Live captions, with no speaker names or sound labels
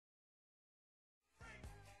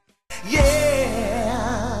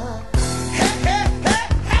Yeah. Hey, hey, hey,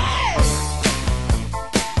 hey.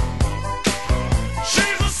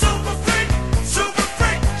 She's a super freak, super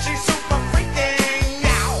freak. She's super freaking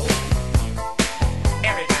out.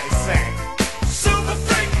 Everybody sing. Super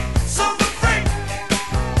freak, super freak.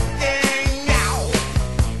 Yeah, out.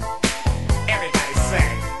 Everybody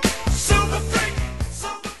sing. Super freak,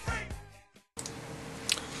 super freak.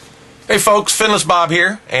 Hey folks, Finless Bob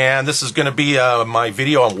here, and this is going to be my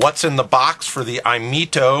video on what's in the box for the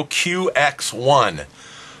Imito QX1.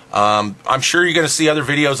 I'm sure you're going to see other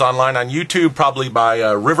videos online on YouTube, probably by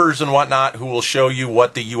Rivers and whatnot, who will show you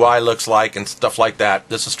what the UI looks like and stuff like that.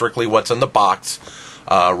 This is strictly what's in the box,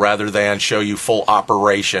 rather than show you full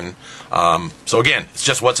operation. So again, it's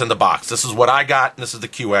just what's in the box. This is what I got, and this is the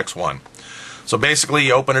QX1. So basically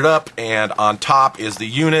you open it up, and on top is the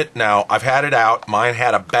unit. Now I've had it out. Mine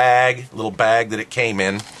had a bag, little bag that it came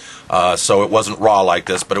in, so it wasn't raw like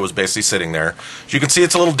this, but it was basically sitting there. As you can see,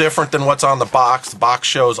 it's a little different than what's on the box. The box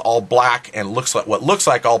shows all black and looks like what looks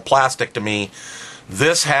like all plastic to me.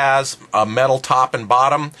 This has a metal top and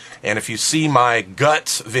bottom, and if you see my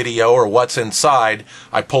guts video or what's inside,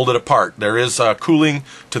 I pulled it apart. There is cooling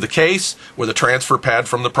to the case with a transfer pad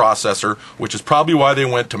from the processor, which is probably why they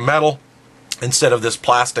went to metal instead of this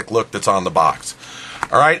plastic look that's on the box.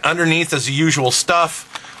 Alright, underneath is the usual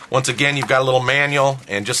stuff. Once again, you've got a little manual,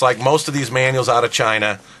 and just like most of these manuals out of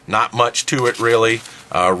China, not much to it really.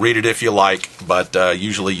 Read it if you like, but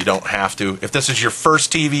usually you don't have to. If this is your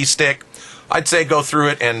first TV stick, I'd say go through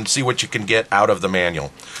it and see what you can get out of the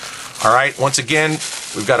manual. Alright, once again,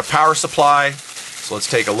 we've got a power supply, so let's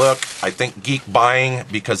take a look. I think Geek Buying,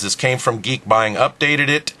 because this came from Geek Buying, updated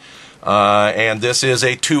it. And this is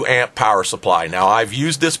a 2 amp power supply. Now I've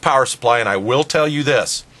used this power supply, and I will tell you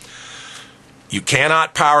this. You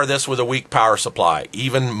cannot power this with a weak power supply.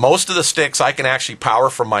 Even most of the sticks I can actually power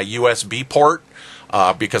from my USB port,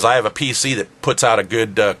 because I have a PC that puts out a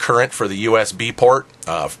good current for the USB port.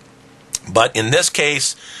 But in this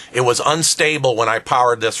case, it was unstable when I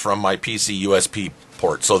powered this from my PC USB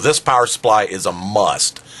port. So this power supply is a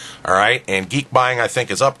must. Alright, and Geek Buying, I think,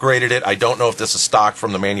 has upgraded it. I don't know if this is stock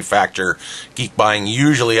from the manufacturer. Geek Buying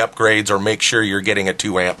usually upgrades or make sure you're getting a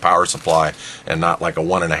 2 amp power supply and not like a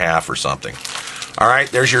 1.5 or something.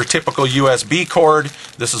 Alright, there's your typical USB cord.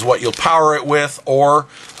 This is what you'll power it with, or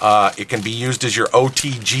it can be used as your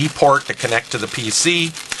OTG port to connect to the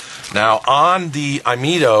PC. Now, on the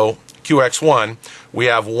Imito QX1, we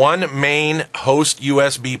have one main host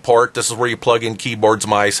USB port. This is where you plug in keyboards,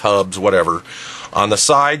 mice, hubs, whatever. On the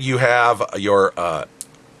side, you have your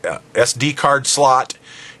SD card slot.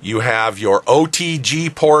 You have your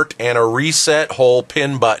OTG port and a reset hole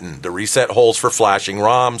pin button. The reset hole's for flashing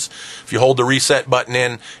ROMs. If you hold the reset button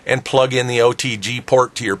in and plug in the OTG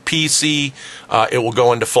port to your PC, it will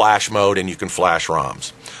go into flash mode and you can flash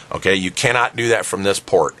ROMs. Okay, you cannot do that from this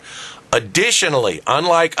port. Additionally,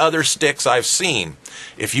 unlike other sticks I've seen,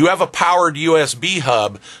 if you have a powered USB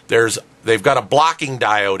hub, they've got a blocking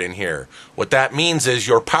diode in here. What that means is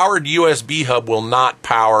your powered USB hub will not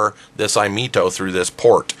power this Imito through this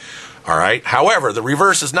port. Alright? However, the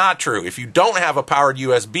reverse is not true. If you don't have a powered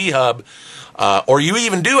USB hub, or you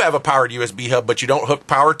even do have a powered USB hub but you don't hook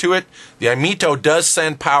power to it, the Imito does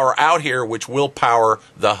send power out here which will power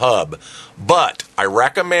the hub. But I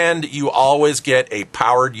recommend you always get a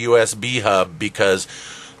powered USB hub, because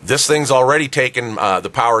this thing's already taken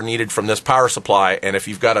the power needed from this power supply, and if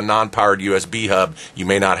you've got a non-powered USB hub, you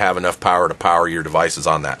may not have enough power to power your devices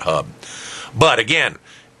on that hub. But again,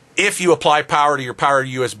 if you apply power to your powered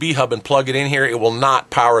USB hub and plug it in here, it will not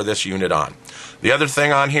power this unit on. The other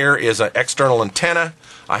thing on here is an external antenna.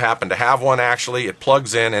 I happen to have one actually. It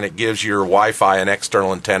plugs in and it gives your Wi-Fi an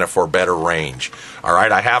external antenna for better range.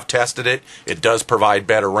 Alright, I have tested it. It does provide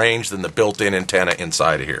better range than the built-in antenna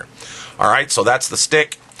inside of here. Alright, so that's the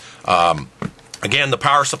stick. Again, the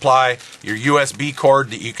power supply, your USB cord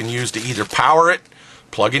that you can use to either power it,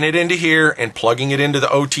 plugging it into here, and plugging it into the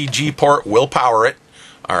OTG port will power it.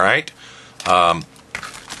 Alright,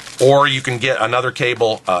 or you can get another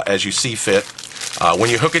cable as you see fit.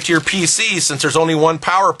 When you hook it to your PC, since there's only one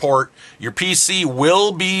power port, your PC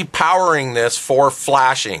will be powering this for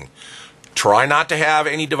flashing. Try not to have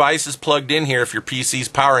any devices plugged in here if your PC's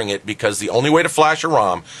powering it, because the only way to flash a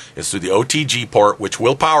ROM is through the OTG port, which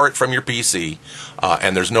will power it from your PC,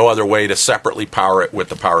 and there's no other way to separately power it with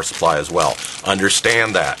the power supply as well.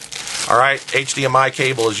 Understand that. Alright, HDMI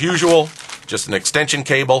cable as usual, just an extension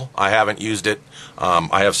cable. I haven't used it.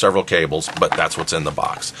 I have several cables, but that's what's in the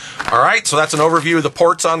box. Alright, so that's an overview of the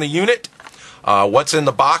ports on the unit, what's in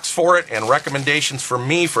the box for it, and recommendations from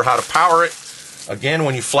me for how to power it. Again,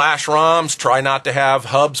 when you flash ROMs, try not to have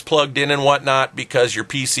hubs plugged in and whatnot because your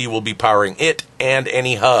PC will be powering it and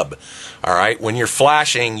any hub. All right, when you're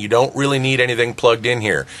flashing, you don't really need anything plugged in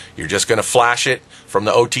here. You're just going to flash it from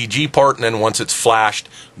the OTG port, and then once it's flashed,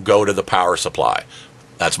 go to the power supply.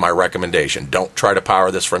 That's my recommendation. Don't try to power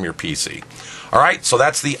this from your PC. All right, so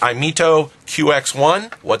that's the Imito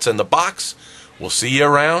QX1. What's in the box? We'll see you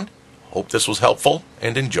around. Hope this was helpful,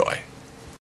 and enjoy.